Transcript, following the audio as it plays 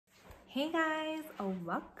Hey guys,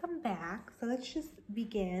 welcome back. So let's just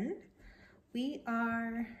begin. We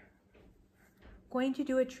are going to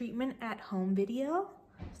do a treatment at home video.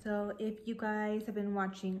 So if you guys have been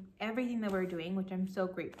watching everything that we're doing, which I'm so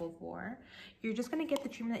grateful for, you're just gonna get the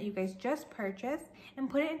treatment that you guys just purchased and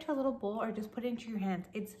put it into a little bowl or just put it into your hands.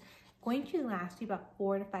 It's going to last you about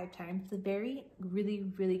 4 to 5 times. It's a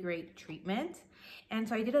really great treatment. And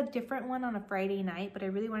so I did a different one on a Friday night, but I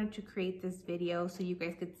really wanted to create this video so you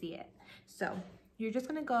guys could see it. So you're just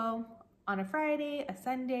gonna go on a Friday, a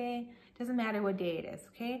Sunday, doesn't matter what day it is,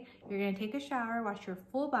 okay? You're gonna take a shower, wash your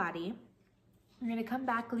full body. You're gonna come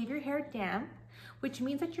back, leave your hair damp, which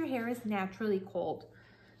means that your hair is naturally cold.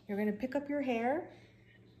 You're gonna pick up your hair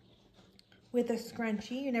with a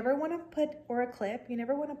scrunchie. You never wanna put, or a clip, you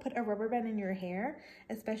never wanna put a rubber band in your hair,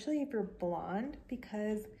 especially if you're blonde,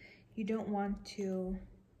 because you don't want to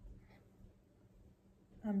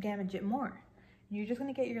damage it more. And you're just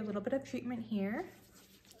gonna get your little bit of treatment here.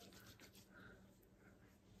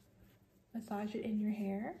 Massage it in your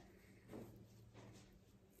hair.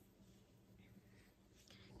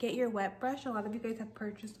 Get your wet brush. A lot of you guys have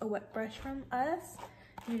purchased a wet brush from us.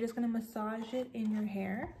 And you're just gonna massage it in your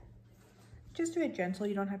hair. Just do it gentle,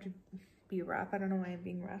 you don't have to be rough. I don't know why I'm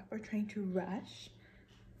being rough or trying to rush.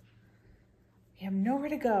 We have nowhere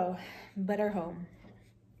to go but our home.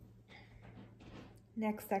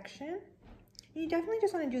 Next section. You definitely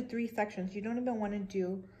just wanna do 3 sections. You don't even wanna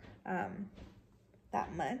do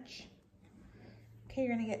that much. Okay,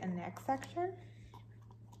 you're gonna get a neck section,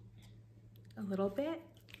 a little bit.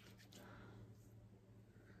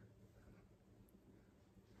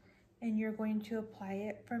 And you're going to apply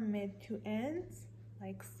it from mid to ends,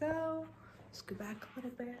 like so. Scoot back a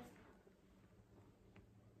little bit.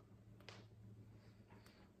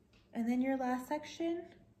 And then your last section,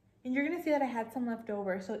 and you're gonna see that I had some left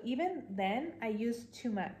over. So even then, I used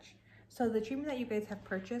too much. So the treatment that you guys have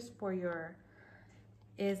purchased for your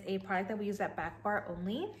is a product that we use at Back Bar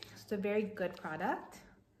only. It's a very good product.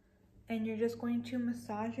 And you're just going to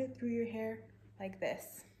massage it through your hair like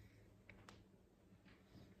this.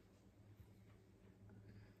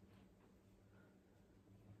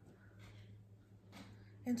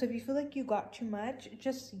 And so if you feel like you got too much,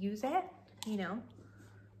 just use it, you know.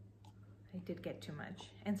 I did get too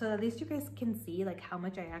much. And so at least you guys can see like how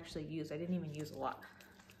much I actually used. I didn't even use a lot.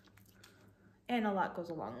 And a lot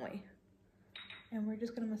goes a long way. And we're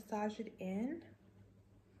just gonna massage it in.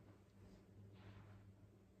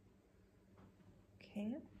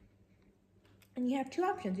 Okay. And you have 2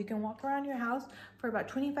 options. You can walk around your house for about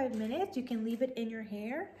 25 minutes. You can leave it in your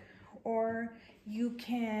hair, or you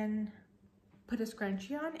can put a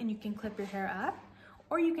scrunchie on and you can clip your hair up,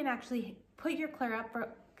 or you can actually put your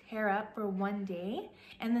hair up for 1 day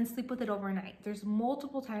and then sleep with it overnight. There's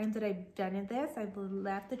multiple times that I've done this. I've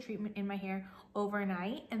left the treatment in my hair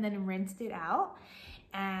overnight and then rinsed it out,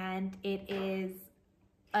 and it is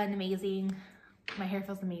an amazing, my hair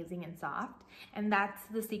feels amazing and soft. And that's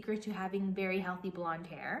the secret to having very healthy blonde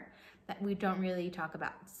hair that we don't really talk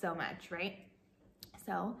about so much, right?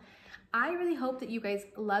 So I really hope that you guys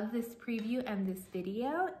love this preview and this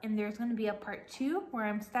video, and there's going to be a part 2 where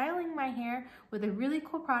I'm styling my hair with a really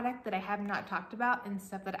cool product that I have not talked about and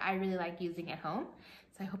stuff that I really like using at home.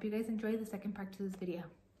 So I hope you guys enjoy the second part to this video.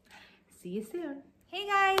 See you soon. Hey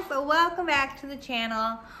guys, so welcome back to the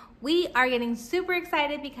channel. We are getting super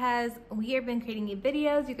excited because we have been creating new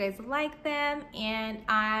videos. You guys like them and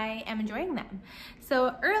I am enjoying them.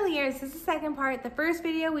 So earlier, this is the second part. The first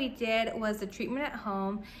video we did was the treatment at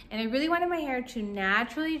home, and I really wanted my hair to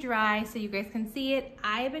naturally dry so you guys can see it.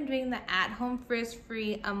 I have been doing the at-home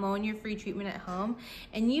frizz-free, ammonia-free treatment at home,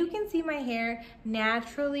 and you can see my hair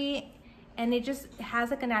naturally, and it just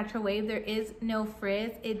has like a natural wave. There is no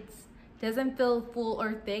frizz. It doesn't feel full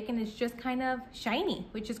or thick, and it's just kind of shiny,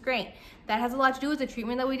 which is great. That has a lot to do with the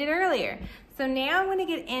treatment that we did earlier. So now I'm gonna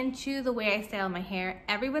get into the way I style my hair.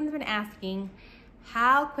 Everyone's been asking,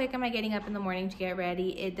 how quick am I getting up in the morning to get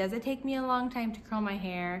ready? Does it take me a long time to curl my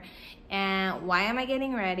hair? And why am I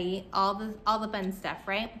getting ready? All the fun stuff,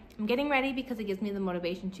 right? I'm getting ready because it gives me the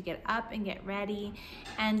motivation to get up and get ready,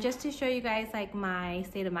 and just to show you guys like my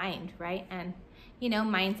state of mind, right? And you know,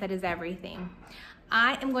 mindset is everything.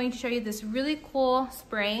 I am going to show you this really cool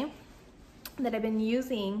spray that I've been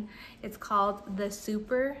using. It's called the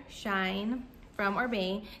Super Shine from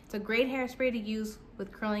Orbe. It's a great hairspray to use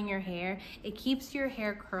with curling your hair. It keeps your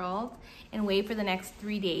hair curled and wave for the next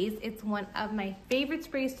 3 days. It's one of my favorite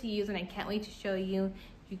sprays to use, and I can't wait to show you.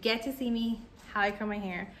 You get to see me how I curl my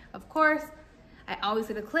hair. Of course, I always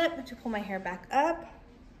get a clip to pull my hair back up.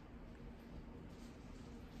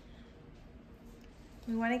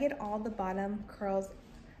 We want to get all the bottom curls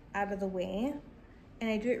out of the way. And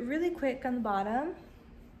I do it really quick on the bottom.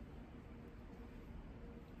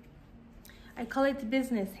 I call it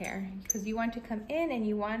business hair because you want to come in and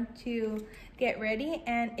you want to get ready.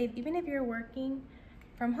 And even if you're working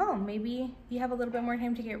from home, maybe you have a little bit more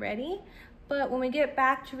time to get ready. But when we get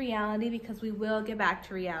back to reality, because we will get back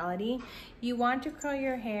to reality, you want to curl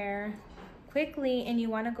your hair quickly and you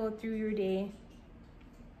want to go through your day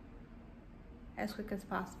as quick as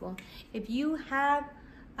possible. If you have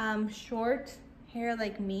short hair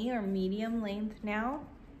like me or medium length now,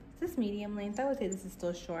 is this medium length? I would say this is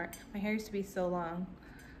still short. My hair used to be so long.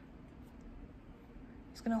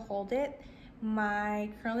 Just gonna hold it. My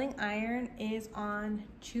curling iron is on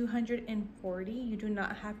 240. You do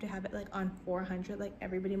not have to have it like on 400 like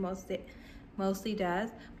everybody mostly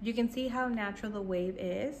does. But you can see how natural the wave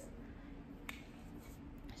is.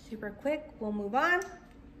 Super quick, we'll move on.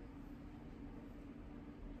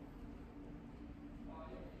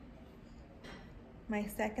 My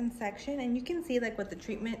second section, and you can see like with the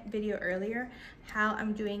treatment video earlier, how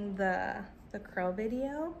I'm doing the curl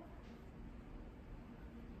video.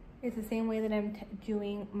 It's the same way that I'm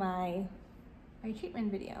doing my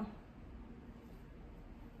treatment video.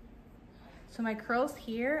 So my curls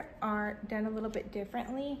here are done a little bit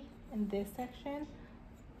differently in this section.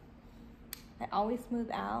 I always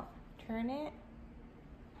smooth out, turn it,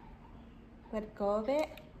 let go of it,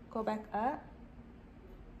 go back up,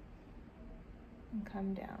 and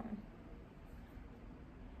come down.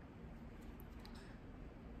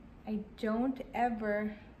 I don't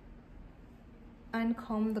ever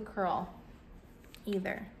uncomb the curl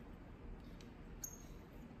either.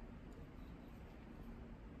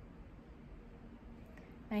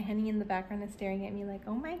 My honey in the background is staring at me like,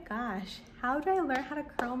 oh my gosh, how do I learn how to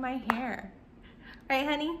curl my hair? Right,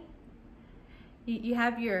 honey? You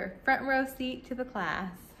have your front row seat to the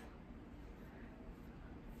class.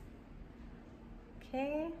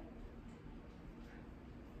 Okay.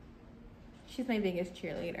 She's my biggest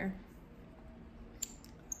cheerleader.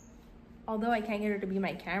 Although I can't get her to be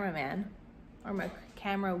my cameraman or my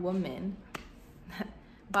camera woman.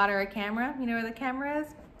 Bought her a camera. You know where the camera is?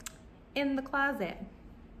 In the closet.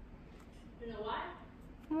 You know why?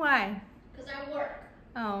 Why? Because I work.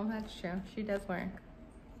 Oh, that's true. She does work.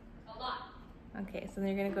 A lot. Okay, so then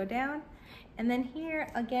you're gonna go down. And then here,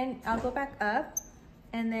 again, I'll go back up.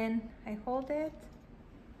 And then I hold it.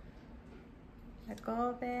 Let go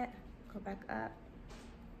of it. Go back up.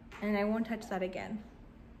 And I won't touch that again.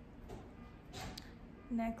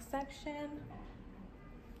 Next section.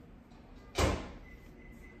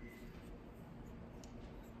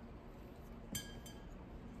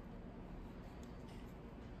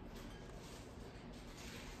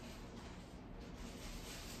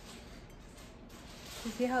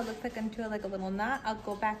 You see how it looks like into like a little knot? I'll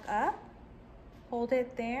go back up, hold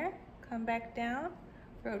it there, come back down,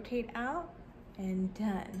 rotate out, and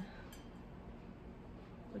done.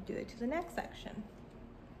 We'll do it to the next section.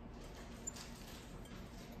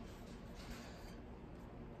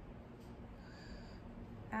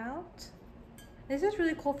 Out. This is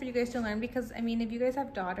really cool for you guys to learn because, I mean, if you guys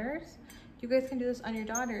have daughters, you guys can do this on your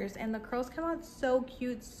daughters, and the curls come out so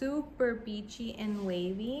cute, super beachy and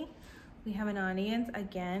wavy. We have an audience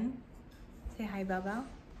again. Say hi, Bella.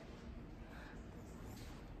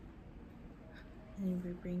 And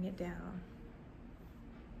we bring it down.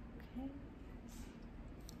 Okay.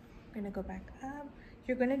 We're gonna go back up.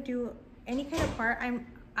 You're gonna do any kind of part.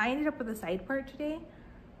 I ended up with a side part today.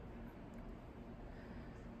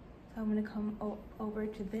 So I'm gonna come over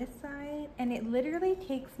to this side, and it literally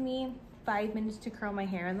takes me 5 minutes to curl my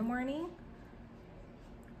hair in the morning.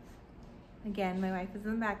 Again, my wife is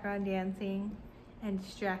in the background dancing and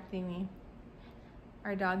distracting me.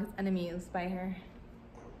 Our dog is unamused by her.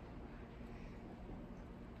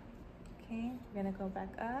 Okay, we're gonna go back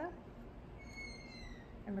up,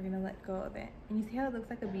 and we're gonna let go of it. And you see how it looks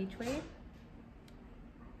like a beach wave?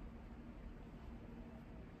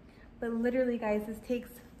 But literally, guys, this takes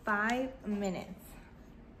 5 minutes.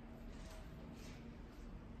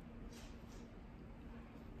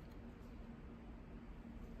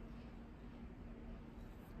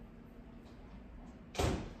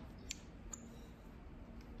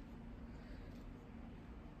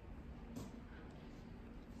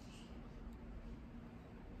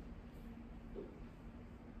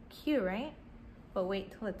 Cute, right? But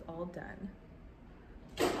wait till it's all done.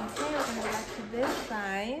 Okay, we're gonna go back to this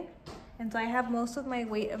side. And so I have most of my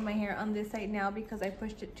weight of my hair on this side now because I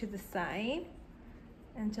pushed it to the side.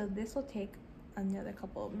 And so this will take another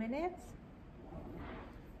couple of minutes.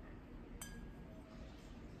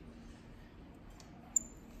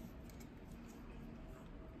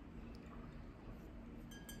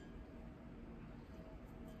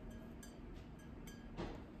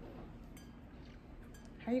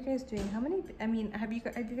 How are you guys doing? How many, I mean, have you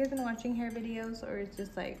guys been watching hair videos, or it's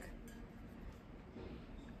just like,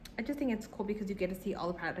 I just think it's cool because you get to see all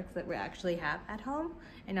the products that we actually have at home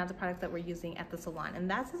and now the products that we're using at the salon. And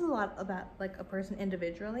that says a lot about like a person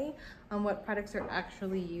individually on what products they're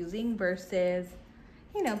actually using versus,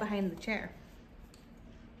 you know, behind the chair.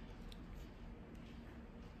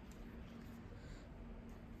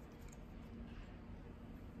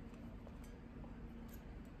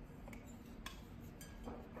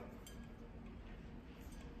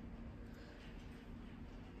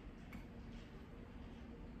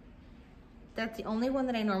 That's the only one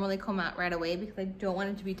that I normally comb out right away because I don't want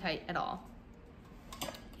it to be tight at all.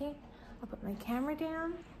 Okay, I'll put my camera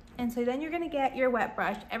down. And so then you're gonna get your wet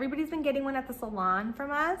brush. Everybody's been getting one at the salon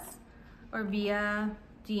from us or via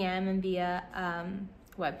DM and via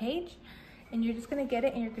webpage. And you're just gonna get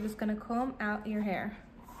it and you're just gonna comb out your hair.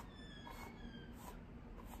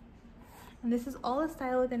 And this is all a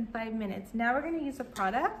style within 5 minutes. Now we're gonna use a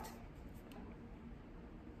product.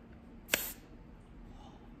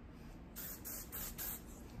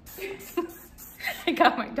 I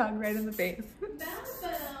got my dog right in the face.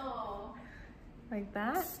 Like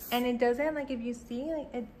that. And it doesn't, like if you see, like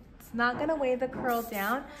it's not gonna weigh the curl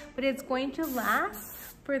down, but it's going to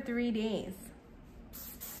last for 3 days.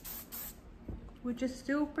 Which is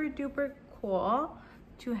super duper cool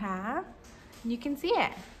to have. And you can see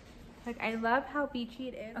it. Like I love how beachy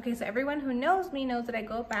it is. Okay, so everyone who knows me knows that I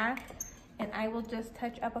go back and I will just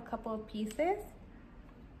touch up a couple of pieces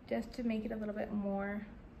just to make it a little bit more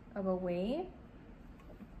of a wave.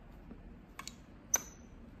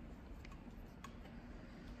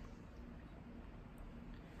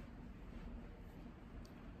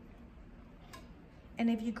 And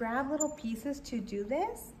if you grab little pieces to do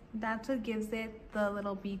this, that's what gives it the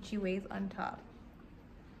little beachy waves on top.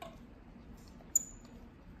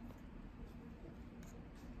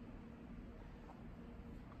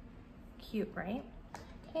 Cute, right?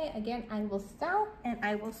 Okay, again, I will stop and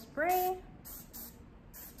I will spray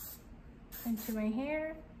into my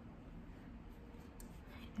hair.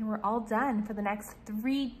 And we're all done for the next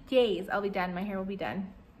 3 days. I'll be done, my hair will be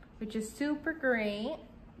done, which is super great.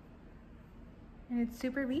 And it's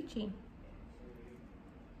super beachy.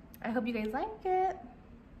 I hope you guys like it.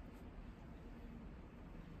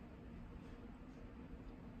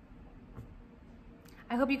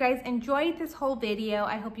 I hope you guys enjoyed this whole video.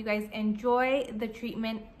 I hope you guys enjoy the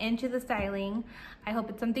treatment into the styling. I hope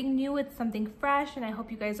it's something new, it's something fresh, and I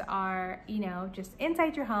hope you guys are, you know, just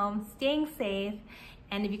inside your home, staying safe.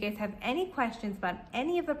 And if you guys have any questions about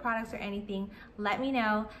any of the products or anything, let me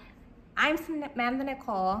know. I'm Samantha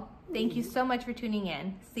Nicole. Thank you so much for tuning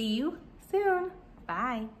in. See you soon.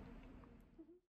 Bye.